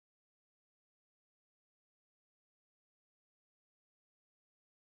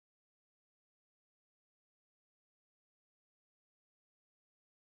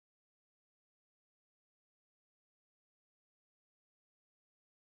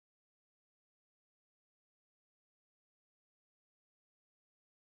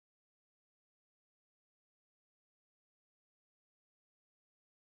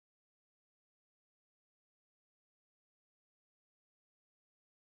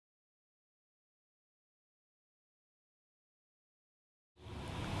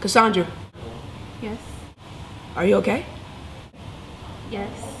Cassandra, Yes. are you okay?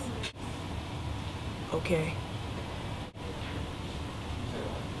 Yes. Okay.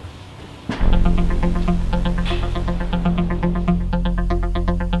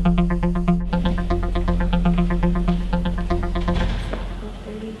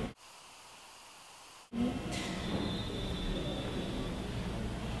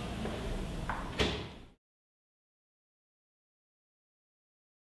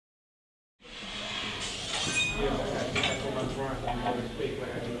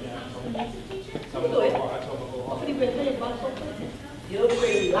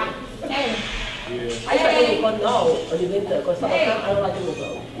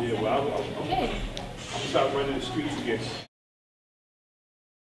 Yeah, well, I'm start running the streets again.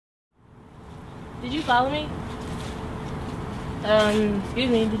 Did you follow me? Excuse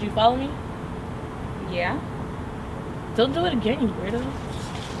me, did you follow me? Yeah. Don't do it again, you weirdo.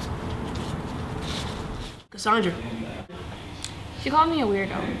 Cassandra, She called me a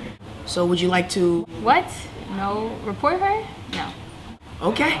weirdo. so would you like to... What? No. Report her? No.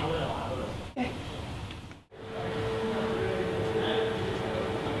 Okay.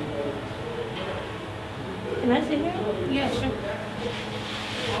 Can I sit here? Yeah, sure.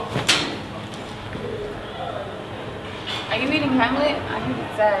 Are you reading Hamlet? I think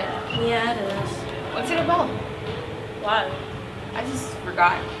it's sad. Yeah, it is. What's it about? Why? I just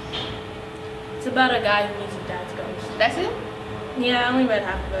forgot. It's about a guy who meets his dad's ghost. That's it? Yeah, I only read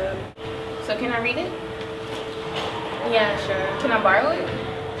half of it. So can I read it? Yeah, sure. Can I borrow it?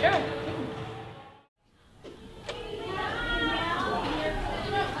 Sure.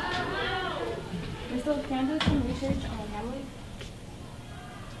 Crystal, can I do some research on Hamlet?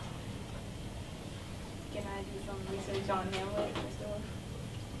 Can I do some research on Hamlet, Crystal?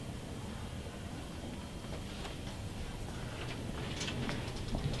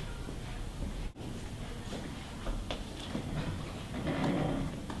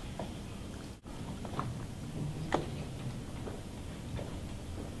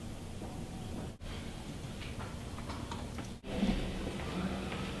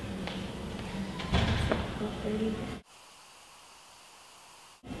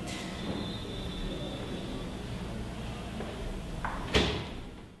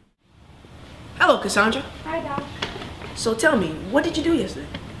 Hello, Cassandra. Hi, Doc. So tell me, what did you do yesterday?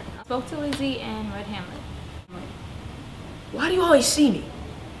 I spoke to Lizzie and read Hamlet. Why do you always see me?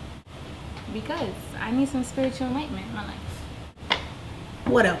 Because I need some spiritual enlightenment in my life.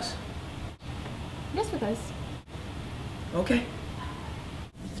 What else? Just because. Okay.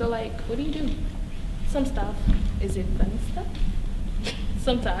 So, like, what do you do? Some stuff. Is it funny stuff?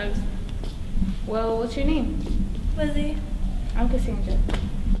 Sometimes. Well, what's your name? Lizzie. I'm Cassandra.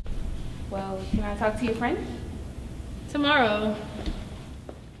 Well, can I talk to your friend? Tomorrow.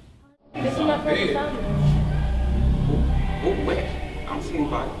 This is my friend Cassandra. Oh, where? I don't see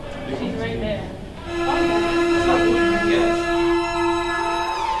anybody. She's right there. Yes.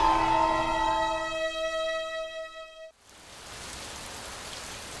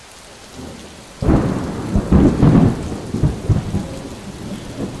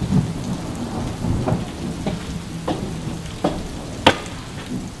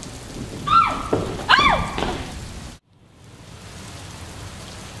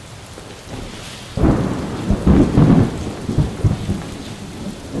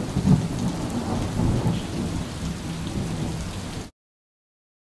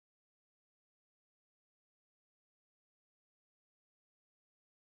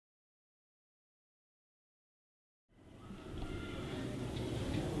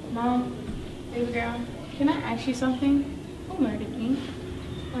 Mom, baby girl, can I ask you something? Who murdered me?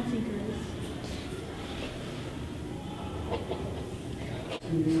 My secret.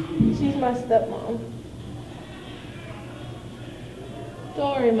 She's my stepmom.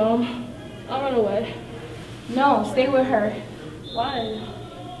 Don't worry, Mom. I'll run away. No, stay with her. Why?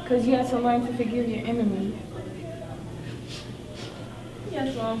 Because you have to learn to forgive your enemies.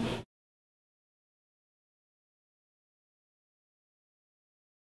 Yes, Mom.